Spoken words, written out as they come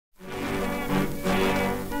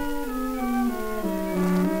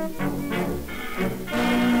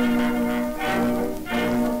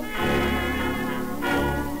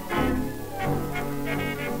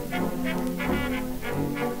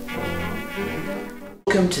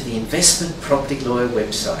Welcome to the Investment Property Lawyer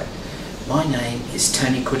website. My name is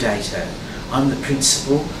Tony Cordato. I'm the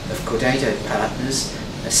principal of Cordatopartners,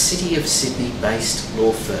 a City of Sydney based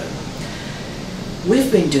law firm.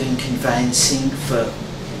 We've been doing conveyancing for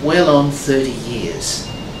well on 30 years.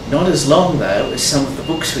 Not as long though as some of the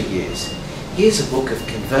books we use. Here's a book of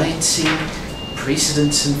conveyancing,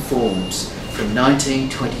 precedents and forms from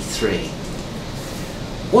 1923.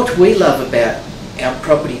 What we love about our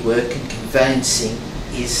property work and conveyancing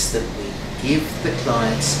is that we give the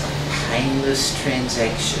clients a painless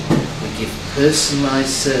transaction. We give personalised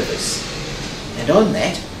service. And on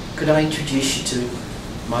that, could I introduce you to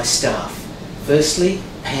my staff? Firstly,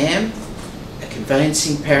 Pam, a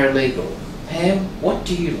conveyancing paralegal. Pam, what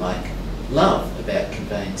do you love about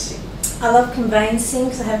conveyancing? I love conveyancing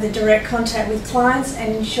because I have the direct contact with clients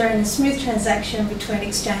and ensuring a smooth transaction between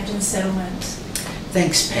exchange and settlement.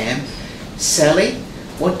 Thanks, Pam. Sally,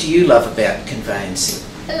 what do you love about conveyancing?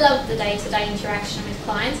 I love the day-to-day interaction with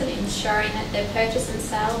clients and ensuring that their purchase and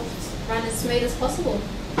sales run as smooth as possible.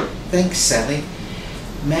 Thanks, Sally.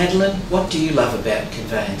 Madeline, what do you love about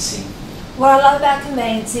conveyancing? What I love about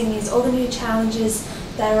conveyancing is all the new challenges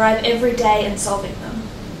that arrive every day and solving them.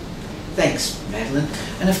 Thanks, Madeline.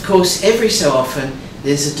 And of course, every so often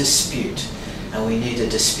there's a dispute and we need a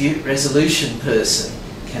dispute resolution person.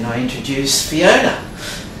 Can I introduce Fiona?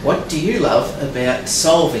 What do you love about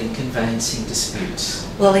solving conveyancing disputes?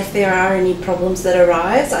 Well, if there are any problems that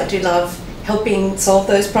arise, I do love helping solve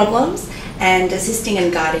those problems and assisting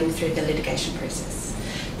and guiding through the litigation process.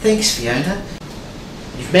 Thanks, Fiona.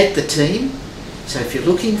 You've met the team, so if you're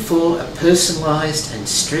looking for a personalised and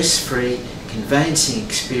stress-free conveyancing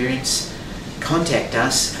experience, contact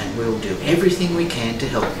us and we'll do everything we can to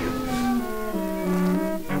help you.